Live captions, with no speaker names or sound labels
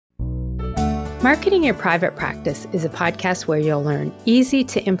Marketing Your Private Practice is a podcast where you'll learn easy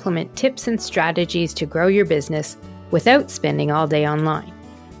to implement tips and strategies to grow your business without spending all day online.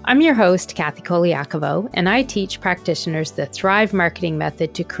 I'm your host, Kathy Koliakovo, and I teach practitioners the Thrive marketing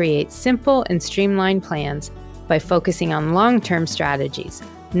method to create simple and streamlined plans by focusing on long-term strategies,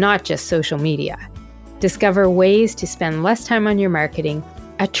 not just social media. Discover ways to spend less time on your marketing,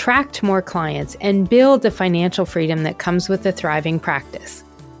 attract more clients, and build the financial freedom that comes with a thriving practice.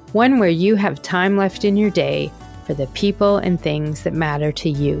 One where you have time left in your day for the people and things that matter to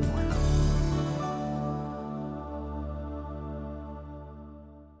you.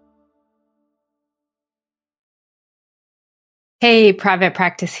 Hey, private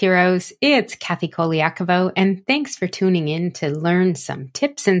practice heroes, it's Kathy Koliakovo, and thanks for tuning in to learn some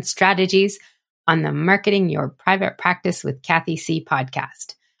tips and strategies on the Marketing Your Private Practice with Kathy C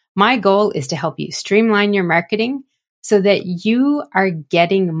podcast. My goal is to help you streamline your marketing so that you are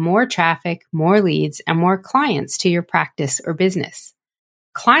getting more traffic, more leads, and more clients to your practice or business.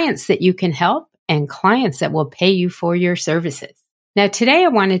 Clients that you can help and clients that will pay you for your services. Now, today I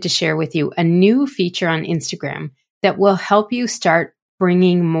wanted to share with you a new feature on Instagram that will help you start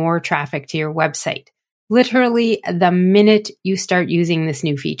bringing more traffic to your website, literally the minute you start using this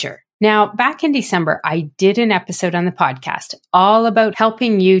new feature. Now, back in December, I did an episode on the podcast all about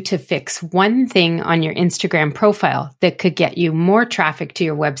helping you to fix one thing on your Instagram profile that could get you more traffic to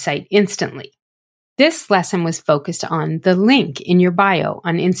your website instantly. This lesson was focused on the link in your bio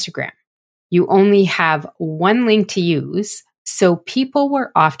on Instagram. You only have one link to use, so people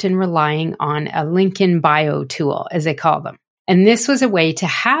were often relying on a link in bio tool, as they call them. And this was a way to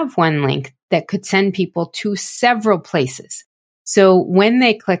have one link that could send people to several places. So when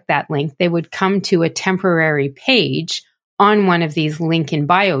they click that link, they would come to a temporary page on one of these link in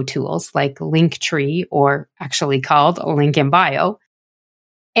bio tools like Linktree, or actually called a link in bio.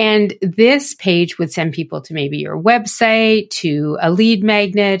 And this page would send people to maybe your website, to a lead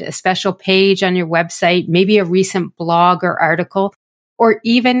magnet, a special page on your website, maybe a recent blog or article, or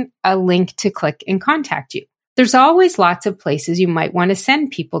even a link to click and contact you. There's always lots of places you might want to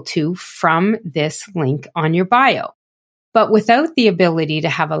send people to from this link on your bio. But without the ability to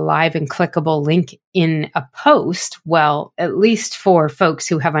have a live and clickable link in a post, well, at least for folks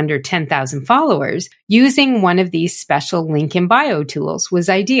who have under 10,000 followers, using one of these special link in bio tools was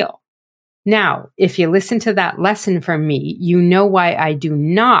ideal. Now, if you listen to that lesson from me, you know why I do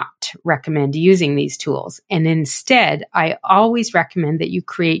not recommend using these tools. And instead, I always recommend that you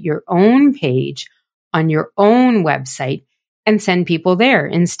create your own page on your own website and send people there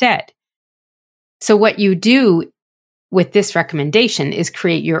instead. So what you do with this recommendation is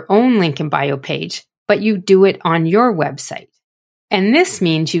create your own link in bio page, but you do it on your website. And this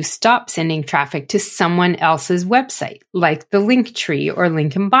means you stop sending traffic to someone else's website, like the Linktree or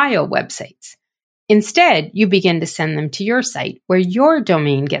link in bio websites. Instead, you begin to send them to your site where your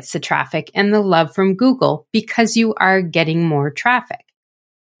domain gets the traffic and the love from Google because you are getting more traffic.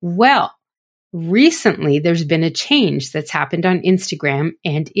 Well, recently, there's been a change that's happened on Instagram,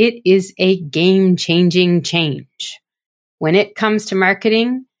 and it is a game-changing change. When it comes to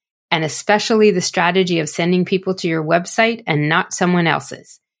marketing, and especially the strategy of sending people to your website and not someone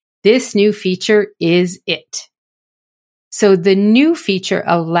else's, this new feature is it. So the new feature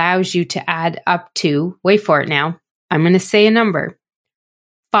allows you to add up to, wait for it now, I'm going to say a number,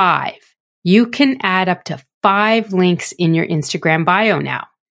 5. You can add up to 5 links in your Instagram bio now.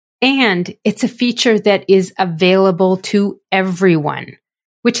 And it's a feature that is available to everyone,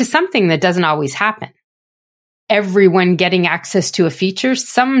 which is something that doesn't always happen. Everyone getting access to a feature,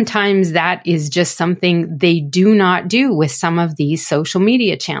 sometimes that is just something they do not do with some of these social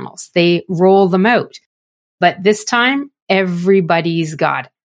media channels. They roll them out. But this time, everybody's got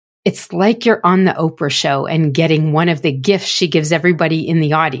it. It's like you're on the Oprah show and getting one of the gifts she gives everybody in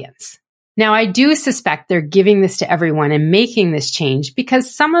the audience. Now, I do suspect they're giving this to everyone and making this change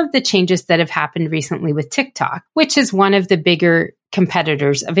because some of the changes that have happened recently with TikTok, which is one of the bigger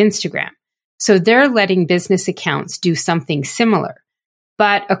competitors of Instagram. So they're letting business accounts do something similar.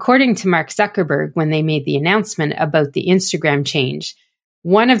 But according to Mark Zuckerberg, when they made the announcement about the Instagram change,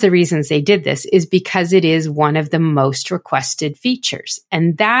 one of the reasons they did this is because it is one of the most requested features.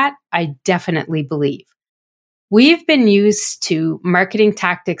 And that I definitely believe. We've been used to marketing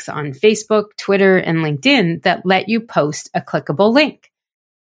tactics on Facebook, Twitter, and LinkedIn that let you post a clickable link.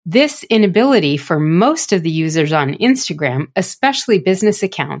 This inability for most of the users on Instagram, especially business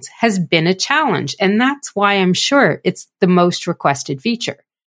accounts, has been a challenge, and that's why I'm sure it's the most requested feature.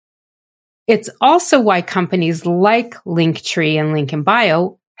 It's also why companies like Linktree and Link in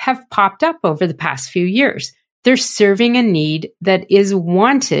Bio have popped up over the past few years. They're serving a need that is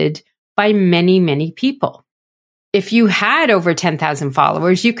wanted by many, many people. If you had over 10,000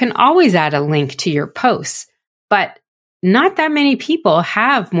 followers, you can always add a link to your posts, but not that many people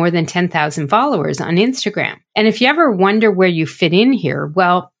have more than 10,000 followers on Instagram. And if you ever wonder where you fit in here,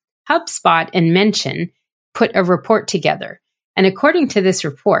 well, HubSpot and Mention put a report together. And according to this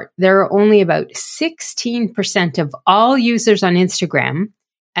report, there are only about 16% of all users on Instagram,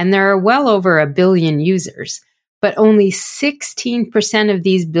 and there are well over 1 billion users, but only 16% of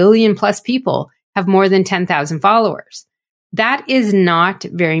these billion plus people have more than 10,000 followers. That is not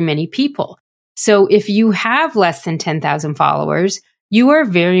very many people. So if you have less than 10,000 followers, you are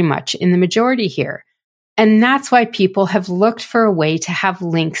very much in the majority here. And that's why people have looked for a way to have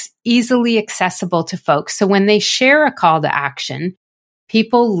links easily accessible to folks. So when they share a call to action,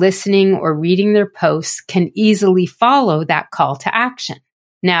 people listening or reading their posts can easily follow that call to action.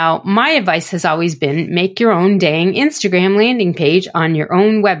 Now, my advice has always been make your own dang Instagram landing page on your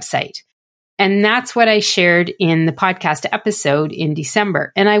own website. And that's what I shared in the podcast episode in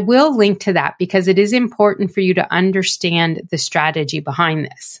December. And I will link to that because it is important for you to understand the strategy behind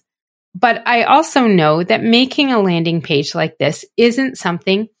this. But I also know that making a landing page like this isn't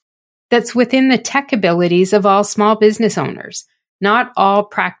something that's within the tech abilities of all small business owners. Not all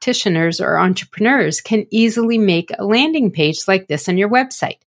practitioners or entrepreneurs can easily make a landing page like this on your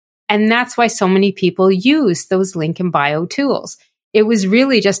website. And that's why so many people use those link in bio tools. It was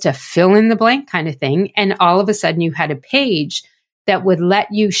really just a fill in the blank kind of thing. And all of a sudden you had a page that would let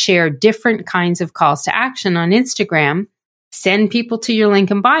you share different kinds of calls to action on Instagram, send people to your link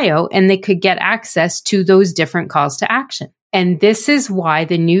in bio, and they could get access to those different calls to action. And this is why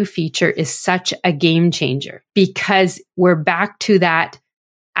the new feature is such a game changer, because we're back to that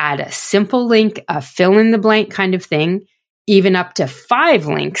add a simple link, a fill in the blank kind of thing, even up to 5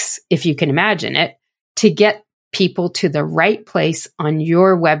 links, if you can imagine it, to get people to the right place on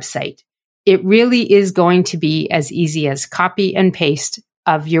your website. It really is going to be as easy as copy and paste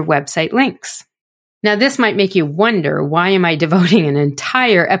of your website links. Now, this might make you wonder, why am I devoting an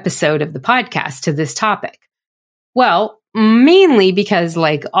entire episode of the podcast to this topic? Well, mainly because,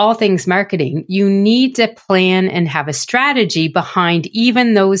 like all things marketing, you need to plan and have a strategy behind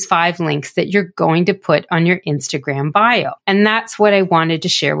even those 5 links that you're going to put on your Instagram bio. And that's what I wanted to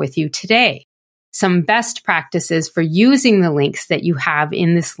share with you today. Some best practices for using the links that you have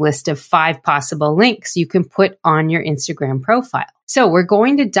in this list of 5 possible links you can put on your Instagram profile. So we're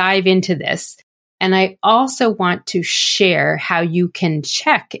going to dive into this. And I also want to share how you can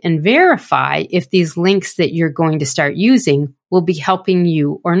check and verify if these links that you're going to start using will be helping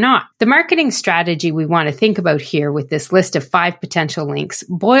you or not. The marketing strategy we want to think about here with this list of 5 potential links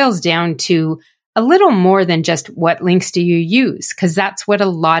boils down to a little more than just what links do you use, because that's what a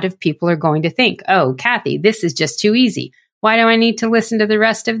lot of people are going to think. Oh, Kathy, this is just too easy. Why do I need to listen to the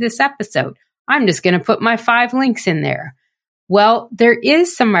rest of this episode? I'm just going to put my 5 links in there. Well, there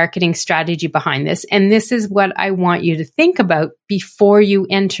is some marketing strategy behind this, and this is what I want you to think about before you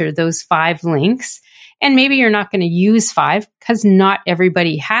enter those 5 links. And maybe you're not going to use 5 because not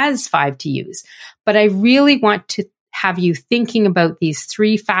everybody has 5 to use. But I really want to have you thinking about these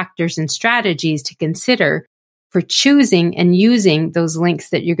 3 factors and strategies to consider for choosing and using those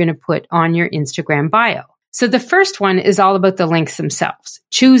links that you're going to put on your Instagram bio. So the first one is all about the links themselves,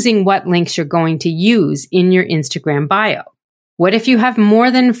 choosing what links you're going to use in your Instagram bio. What if you have more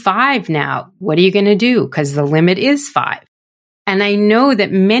than 5 now? What are you going to do? Because the limit is 5. And I know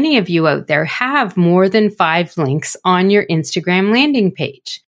that many of you out there have more than 5 links on your Instagram landing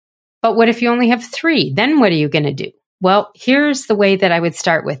page. But what if you only have 3? Then what are you going to do? Well, here's the way that I would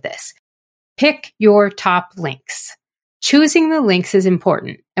start with this. Pick your top links. Choosing the links is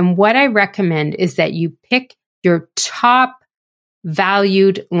important. And what I recommend is that you pick your top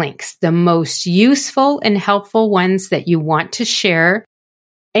valued links, the most useful and helpful ones that you want to share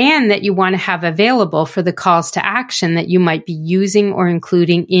and that you want to have available for the calls to action that you might be using or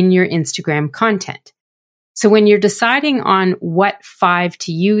including in your Instagram content. So when you're deciding on what 5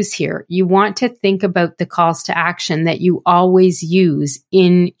 to use here, you want to think about the calls to action that you always use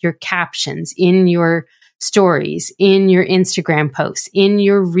in your captions, in your stories, in your Instagram posts, in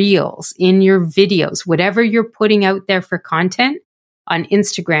your reels, in your videos, whatever you're putting out there for content on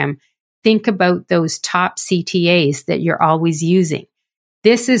Instagram. Think about those top CTAs that you're always using.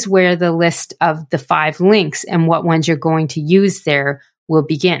 This is where the list of the 5 links and what ones you're going to use there will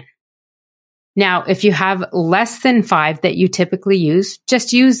begin. Now, if you have less than 5 that you typically use,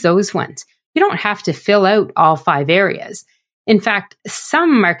 just use those ones. You don't have to fill out all 5 areas. In fact,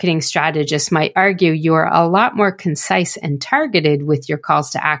 some marketing strategists might argue you are a lot more concise and targeted with your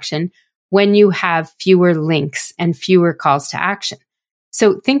calls to action when you have fewer links and fewer calls to action.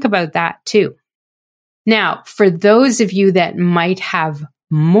 So think about that too. Now, for those of you that might have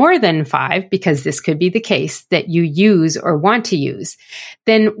more than 5, because this could be the case that you use or want to use,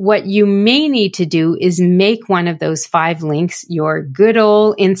 then what you may need to do is make one of those 5 links your good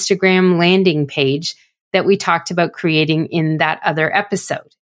old Instagram landing page that we talked about creating in that other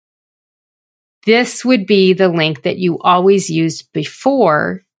episode. This would be the link that you always used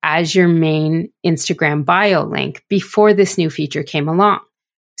before as your main Instagram bio link before this new feature came along.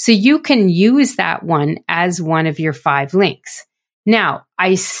 So you can use that one as one of your 5 links. Now,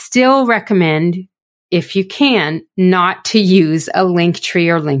 I still recommend, if you can, not to use a Linktree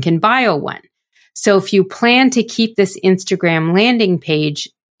or link in bio one. So if you plan to keep this Instagram landing page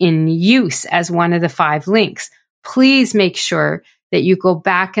in use as one of the 5 links, please make sure that you go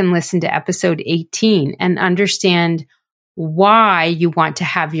back and listen to episode 18 and understand why you want to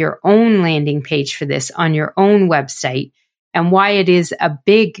have your own landing page for this on your own website and why it is a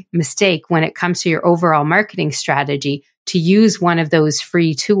big mistake when it comes to your overall marketing strategy to use one of those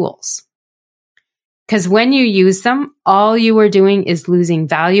free tools. Because when you use them, all you are doing is losing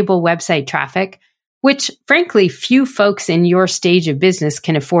valuable website traffic, which frankly, few folks in your stage of business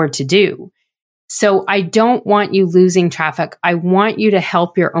can afford to do. So I don't want you losing traffic. I want you to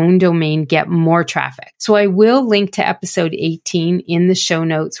help your own domain get more traffic. So I will link to episode 18 in the show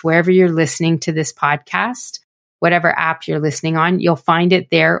notes, wherever you're listening to this podcast, whatever app you're listening on, you'll find it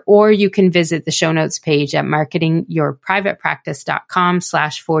there, or you can visit the show notes page at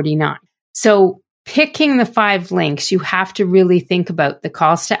marketingyourprivatepractice.com/49. So picking the 5 links, you have to really think about the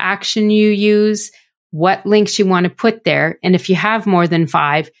calls to action you use, what links you want to put there. And if you have more than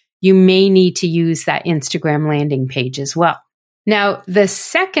 5, you may need to use that Instagram landing page as well. Now, the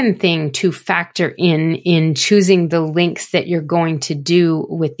second thing to factor in choosing the links that you're going to do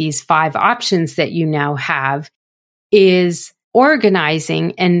with these 5 options that you now have is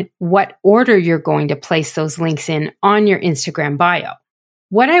organizing and what order you're going to place those links in on your Instagram bio.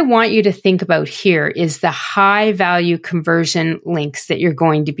 What I want you to think about here is the high value conversion links that you're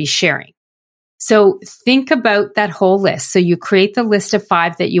going to be sharing. So think about that whole list. So you create the list of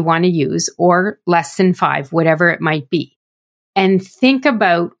 5 that you want to use, or less than 5, whatever it might be. And think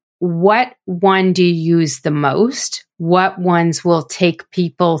about what one do you use the most? What ones will take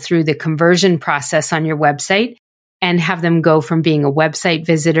people through the conversion process on your website and have them go from being a website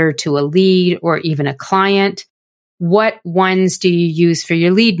visitor to a lead or even a client? What ones do you use for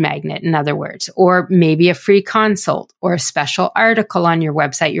your lead magnet, in other words, or maybe a free consult or a special article on your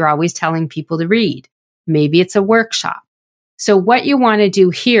website you're always telling people to read? Maybe it's a workshop. So what you want to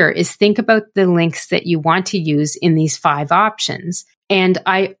do here is think about the links that you want to use in these 5 options. And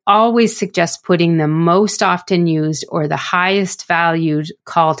I always suggest putting the most often used or the highest valued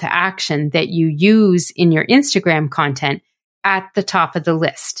call to action that you use in your Instagram content at the top of the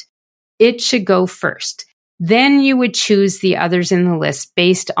list. It should go first. Then you would choose the others in the list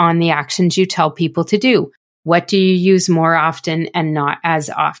based on the actions you tell people to do. What do you use more often and not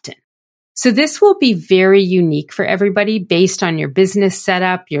as often? So this will be very unique for everybody based on your business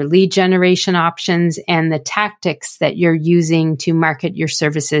setup, your lead generation options, and the tactics that you're using to market your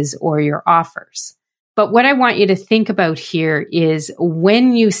services or your offers. But what I want you to think about here is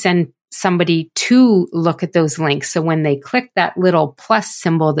when you send somebody to look at those links, so when they click that little plus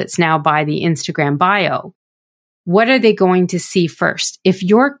symbol that's now by the Instagram bio, what are they going to see first? If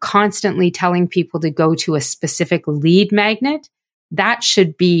you're constantly telling people to go to a specific lead magnet, that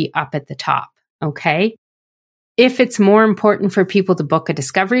should be up at the top, okay? If it's more important for people to book a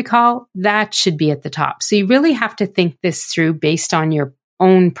discovery call, that should be at the top. So you really have to think this through based on your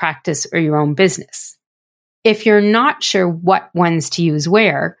own practice or your own business. If you're not sure what ones to use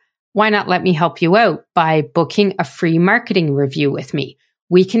where, why not let me help you out by booking a free marketing review with me?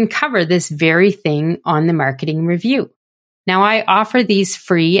 We can cover this very thing on the marketing review. Now, I offer these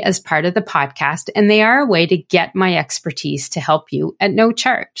free as part of the podcast, and they are a way to get my expertise to help you at no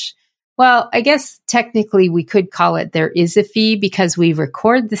charge. Well, I guess technically we could call it there is a fee because we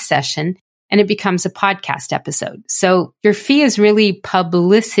record the session and it becomes a podcast episode. So your fee is really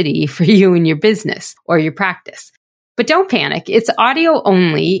publicity for you and your business or your practice. But don't panic. It's audio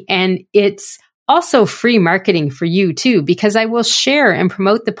only, and it's also free marketing for you too, because I will share and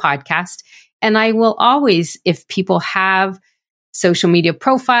promote the podcast. And I will always, if people have social media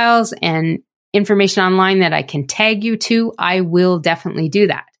profiles and information online that I can tag you to, I will definitely do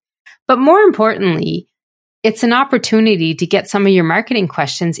that. But more importantly, it's an opportunity to get some of your marketing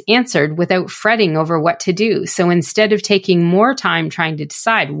questions answered without fretting over what to do. So instead of taking more time trying to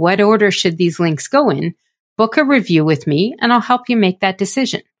decide what order should these links go in, book a review with me and I'll help you make that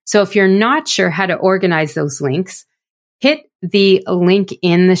decision. So if you're not sure how to organize those links, hit the link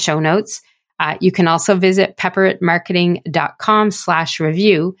in the show notes. You can also visit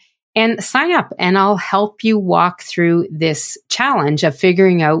pepperitmarketing.com/review and sign up, and I'll help you walk through this challenge of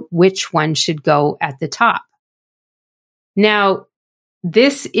figuring out which one should go at the top. Now,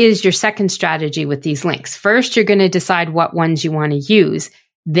 this is your second strategy with these links. First, you're going to decide what ones you want to use.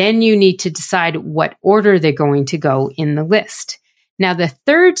 Then you need to decide what order they're going to go in the list. Now, the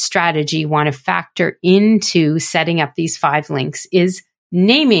third strategy you want to factor into setting up these 5 links is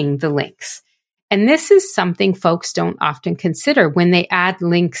naming the links. And this is something folks don't often consider when they add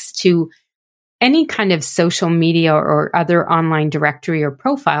links to any kind of social media or other online directory or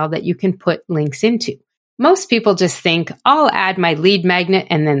profile that you can put links into. Most people just think, I'll add my lead magnet,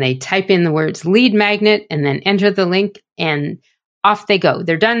 and then they type in the words lead magnet and then enter the link, and off they go.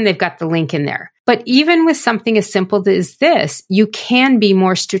 They're done. They've got the link in there. But even with something as simple as this, you can be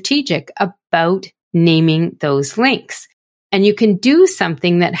more strategic about naming those links. And you can do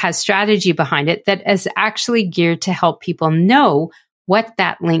something that has strategy behind it that is actually geared to help people know what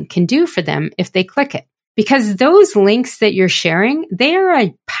that link can do for them if they click it. Because those links that you're sharing, they are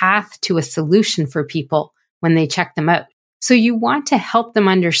a path to a solution for people when they check them out. So you want to help them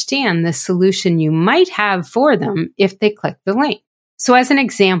understand the solution you might have for them if they click the link. So as an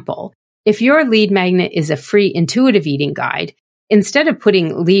example, if your lead magnet is a free intuitive eating guide, instead of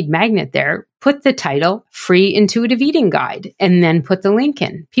putting lead magnet there, put the title Free Intuitive Eating Guide and then put the link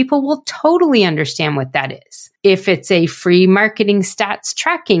in. People will totally understand what that is. If it's a free marketing stats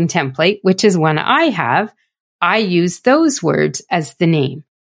tracking template, which is one I have, I use those words as the name.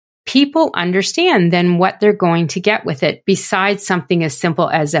 People understand then what they're going to get with it besides something as simple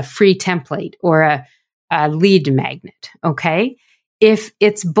as a free template or a lead magnet, okay? If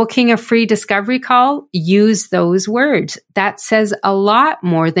it's booking a free discovery call, use those words. That says a lot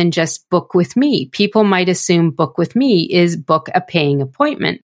more than just book with me. People might assume book with me is book a paying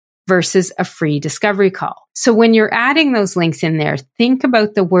appointment versus a free discovery call. So when you're adding those links in there, think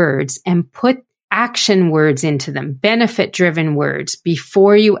about the words and put action words into them, benefit-driven words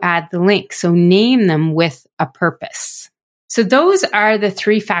before you add the link. So name them with a purpose. So those are the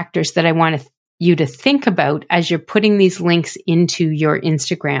 3 factors that I want you to think about as you're putting these links into your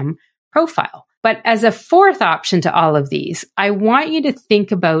Instagram profile. But as a 4th option to all of these, I want you to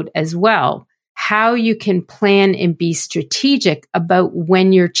think about as well how you can plan and be strategic about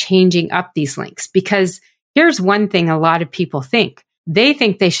when you're changing up these links. Because here's one thing a lot of people think. They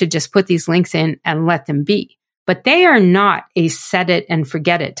think they should just put these links in and let them be. But they are not a set it and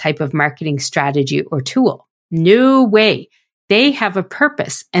forget it type of marketing strategy or tool. No way. They have a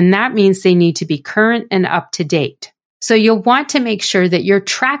purpose, and that means they need to be current and up to date. So you'll want to make sure that you're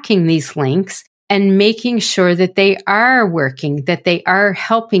tracking these links and making sure that they are working, that they are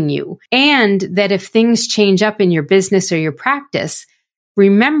helping you, and that if things change up in your business or your practice,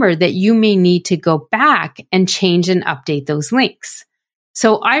 remember that you may need to go back and change and update those links.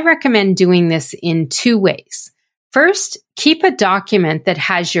 So I recommend doing this in 2 ways. First, keep a document that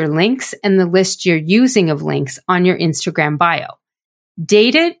has your links and the list you're using of links on your Instagram bio.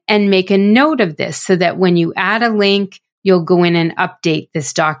 Date it and make a note of this so that when you add a link, you'll go in and update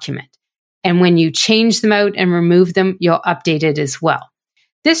this document. And when you change them out and remove them, you'll update it as well.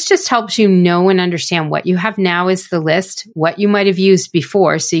 This just helps you know and understand what you have now as the list, what you might have used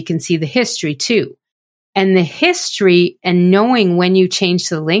before, so you can see the history too. And the history and knowing when you change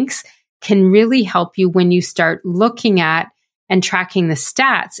the links can really help you when you start looking at and tracking the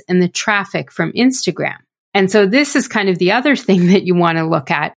stats and the traffic from Instagram. And so this is kind of the other thing that you want to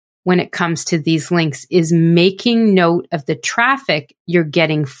look at when it comes to these links is making note of the traffic you're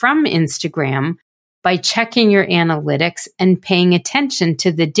getting from Instagram by checking your analytics and paying attention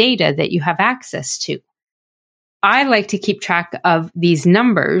to the data that you have access to. I like to keep track of these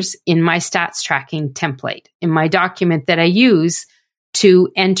numbers in my stats tracking template, in my document that I use to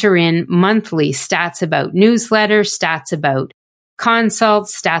enter in monthly stats about newsletters, stats about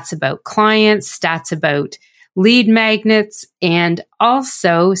consults, stats about clients, stats about lead magnets, and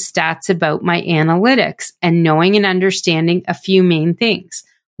also stats about my analytics and knowing and understanding a few main things.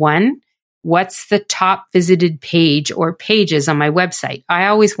 1, what's the top visited page or pages on my website? I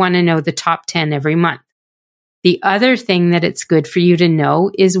always want to know the top 10 every month. The other thing that it's good for you to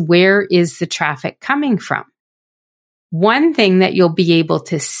know is where is the traffic coming from? One thing that you'll be able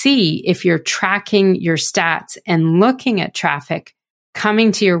to see if you're tracking your stats and looking at traffic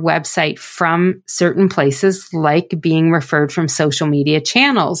coming to your website from certain places, like being referred from social media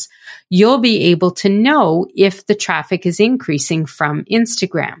channels, you'll be able to know if the traffic is increasing from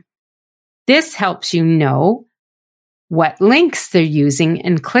Instagram. This helps you know what links they're using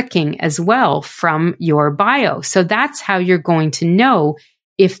and clicking as well from your bio. So that's how you're going to know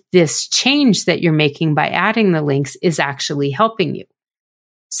if this change that you're making by adding the links is actually helping you.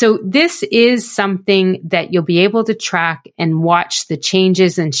 So this is something that you'll be able to track and watch the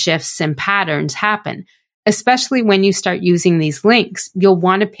changes and shifts and patterns happen. Especially when you start using these links, you'll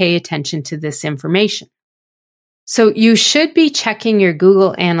want to pay attention to this information. So you should be checking your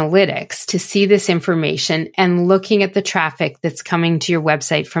Google Analytics to see this information and looking at the traffic that's coming to your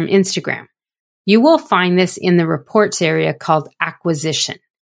website from Instagram. You will find this in the reports area called acquisition,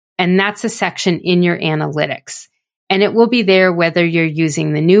 and that's a section in your analytics. And it will be there whether you're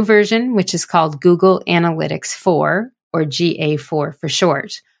using the new version, which is called Google Analytics 4 or GA4 for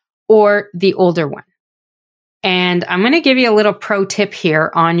short, or the older one. And I'm going to give you a little pro tip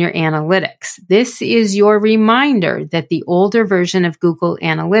here on your analytics. This is your reminder that the older version of Google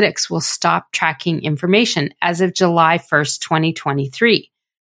Analytics will stop tracking information as of July 1st, 2023.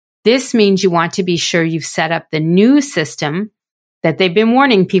 This means you want to be sure you've set up the new system that they've been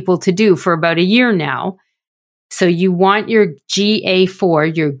warning people to do for about a year now. So you want your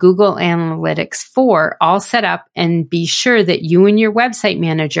GA4, your Google Analytics 4, all set up, and be sure that you and your website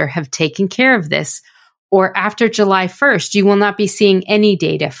manager have taken care of this, or after July 1st, you will not be seeing any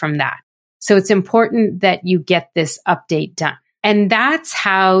data from that. So it's important that you get this update done. And that's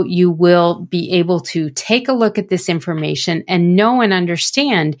how you will be able to take a look at this information and know and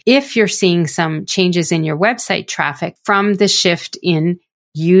understand if you're seeing some changes in your website traffic from the shift in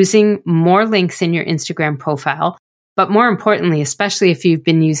using more links in your Instagram profile. But more importantly, especially if you've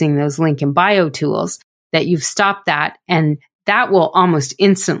been using those link and bio tools, that you've stopped that, and that will almost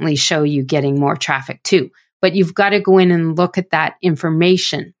instantly show you getting more traffic too. But you've got to go in and look at that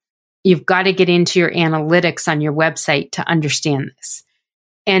information. You've got to get into your analytics on your website to understand this.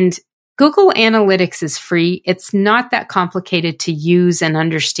 And Google Analytics is free. It's not that complicated to use and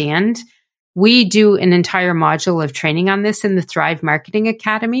understand. We do an entire module of training on this in the Thrive Marketing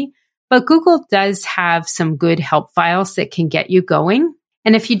Academy, but Google does have some good help files that can get you going.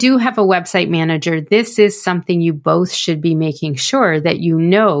 And if you do have a website manager, this is something you both should be making sure that you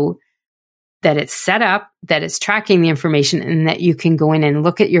know that it's set up, that it's tracking the information, and that you can go in and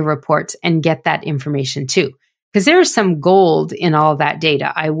look at your reports and get that information too. Because there is some gold in all that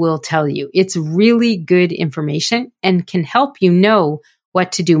data, I will tell you. It's really good information and can help you know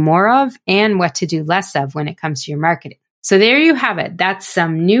what to do more of and what to do less of when it comes to your marketing. So there you have it. That's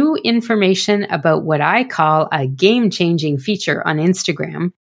some new information about what I call a game-changing feature on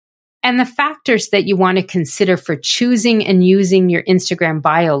Instagram, and the factors that you want to consider for choosing and using your Instagram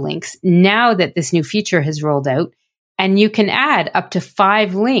bio links now that this new feature has rolled out. And you can add up to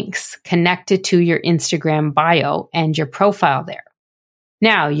 5 links connected to your Instagram bio and your profile there.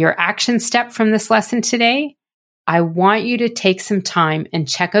 Now, your action step from this lesson today, I want you to take some time and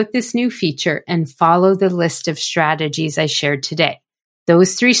check out this new feature and follow the list of strategies I shared today.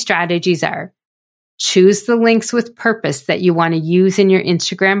 Those 3 strategies are: choose the links with purpose that you want to use in your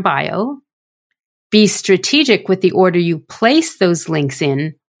Instagram bio, be strategic with the order you place those links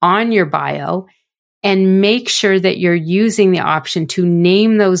in on your bio, and make sure that you're using the option to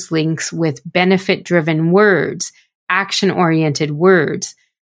name those links with benefit-driven words, action-oriented words,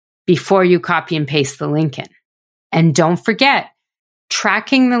 before you copy and paste the link in. And don't forget,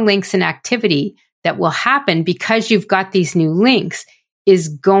 tracking the links and activity that will happen because you've got these new links is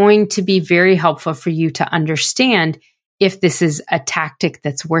going to be very helpful for you to understand if this is a tactic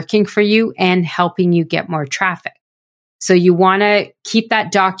that's working for you and helping you get more traffic. So you want to keep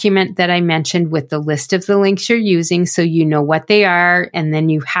that document that I mentioned with the list of the links you're using so you know what they are, and then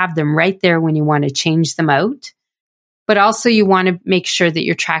you have them right there when you want to change them out. But also you want to make sure that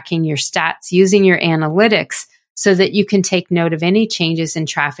you're tracking your stats using your analytics so that you can take note of any changes in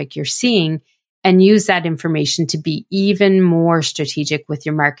traffic you're seeing and use that information to be even more strategic with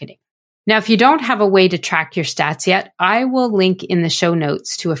your marketing. Now, if you don't have a way to track your stats yet, I will link in the show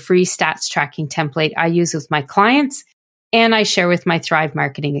notes to a free stats tracking template I use with my clients and I share with my Thrive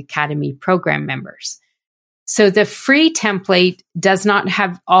Marketing Academy program members. So the free template does not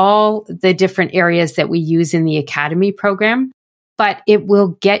have all the different areas that we use in the Academy program, but it will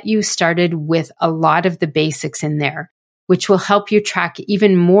get you started with a lot of the basics in there, which will help you track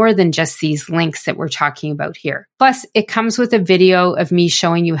even more than just these links that we're talking about here. Plus, it comes with a video of me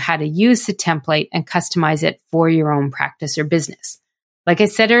showing you how to use the template and customize it for your own practice or business. Like I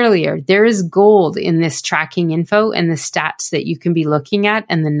said earlier, there is gold in this tracking info and the stats that you can be looking at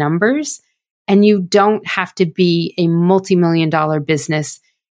and the numbers, and you don't have to be a multi-million-dollar business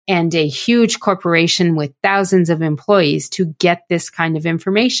and a huge corporation with thousands of employees to get this kind of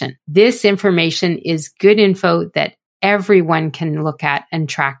information. This information is good info that everyone can look at and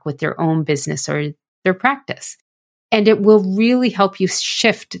track with their own business or their practice. And it will really help you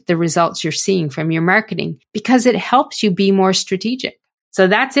shift the results you're seeing from your marketing because it helps you be more strategic. So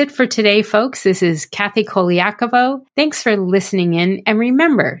that's it for today, folks. This is Kathy Koliakovo. Thanks for listening in. And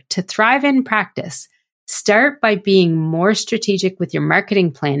remember, to thrive in practice, start by being more strategic with your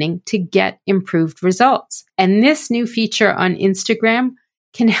marketing planning to get improved results. And this new feature on Instagram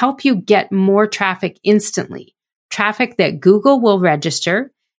can help you get more traffic instantly, traffic that Google will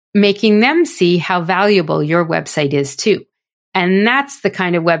register, making them see how valuable your website is too. And that's the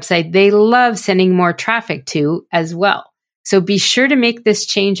kind of website they love sending more traffic to as well. So be sure to make this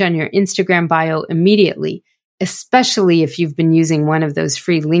change on your Instagram bio immediately, especially if you've been using one of those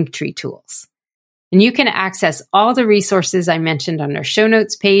free Linktree tools. And you can access all the resources I mentioned on our show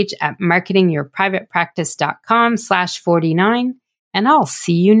notes page at marketingyourprivatepractice.com/49. And I'll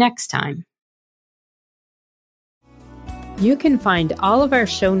see you next time. You can find all of our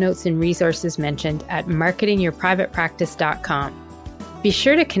show notes and resources mentioned at marketingyourprivatepractice.com. Be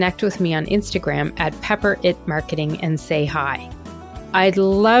sure to connect with me on Instagram at pepperitmarketing and say hi. I'd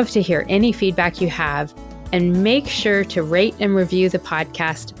love to hear any feedback you have, and make sure to rate and review the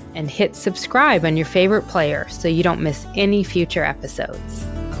podcast and hit subscribe on your favorite player so you don't miss any future episodes.